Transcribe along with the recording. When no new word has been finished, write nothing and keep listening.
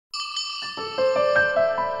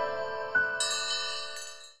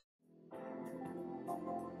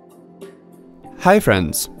Hi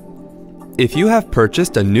friends! If you have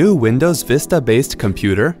purchased a new Windows Vista-based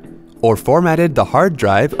computer or formatted the hard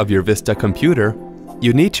drive of your Vista computer,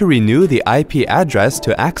 you need to renew the IP address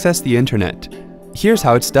to access the internet. Here's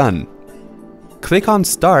how it's done. Click on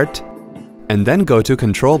Start and then go to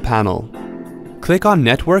Control Panel. Click on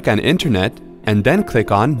Network and Internet and then click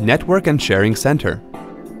on Network and Sharing Center.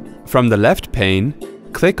 From the left pane,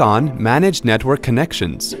 click on Manage Network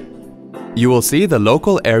Connections. You will see the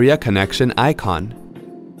local area connection icon.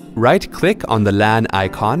 Right-click on the LAN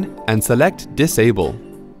icon and select Disable.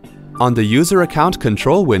 On the User Account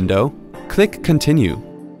Control window, click Continue.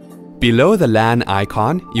 Below the LAN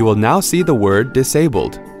icon, you will now see the word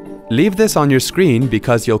Disabled. Leave this on your screen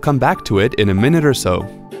because you'll come back to it in a minute or so.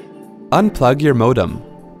 Unplug your modem.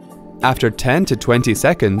 After 10 to 20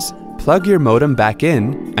 seconds, plug your modem back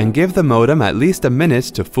in and give the modem at least a minute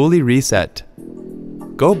to fully reset.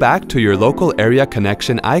 Go back to your local area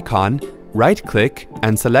connection icon, right-click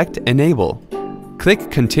and select Enable.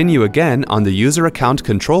 Click Continue again on the User Account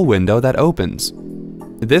Control window that opens.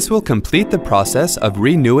 This will complete the process of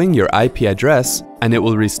renewing your IP address and it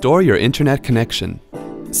will restore your internet connection.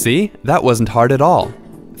 See, that wasn't hard at all.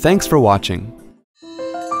 Thanks for watching.